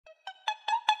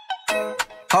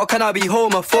How can I be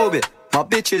homophobic? My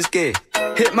bitch is gay.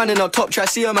 Hitman in a top try,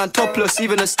 see a man topless,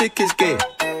 even a stick is gay.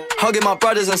 Hugging my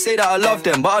brothers and say that I love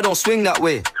them, but I don't swing that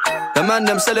way. The man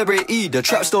them celebrate Eid, the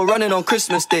trap still running on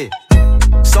Christmas Day.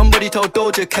 Somebody tell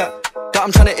Doja Cat that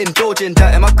I'm tryna indulge in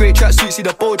that. In my grey tracksuit, see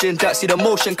the bulge in that. See the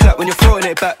motion clap when you're throwing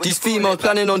it back. These females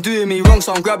planning on doing me wrong,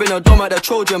 so I'm grabbing a dome at the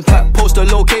Trojan pack. Post the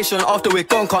location after we're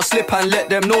gone, can't slip and let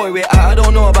them know where we're at. I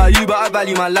don't know about you, but I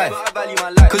value my life.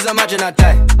 Cause imagine I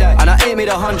die, and I ain't made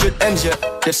 100 M's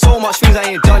yet. There's so much things I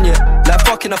ain't done yet, like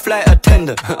fucking a flight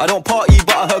attendant. I don't party,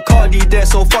 but I heard Cardi there,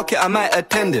 so fuck it, I might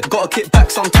attend it. Gotta kick back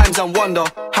sometimes and wonder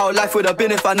how life would have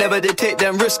been if I never did take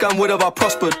them risks, and would have I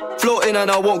prospered. Floating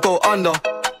and I won't go under.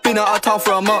 Been out of town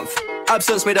for a month,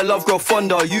 absence made the love grow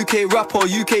fonder. UK rapper,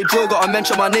 UK drill, gotta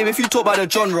mention my name if you talk about the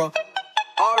genre.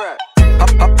 Alright.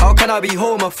 How can I be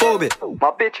homophobic?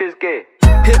 My bitch is gay.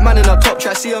 Hitman in a top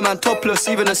try, see a man topless,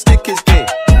 even a stick is gay.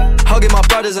 Hugging my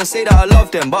brothers and say that I love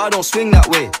them, but I don't swing that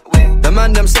way. The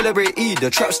man them celebrate Eid,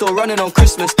 the trap still running on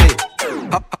Christmas Day.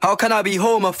 How can I be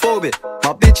homophobic?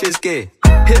 My bitch is gay.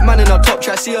 Hitman in a top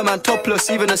try, see a man topless,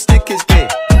 even a stick is gay.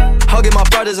 Hugging my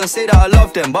brothers and say that I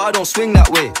love them, but I don't swing that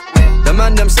way. The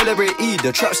man them celebrate Eid,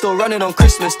 the trap still running on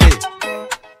Christmas Day.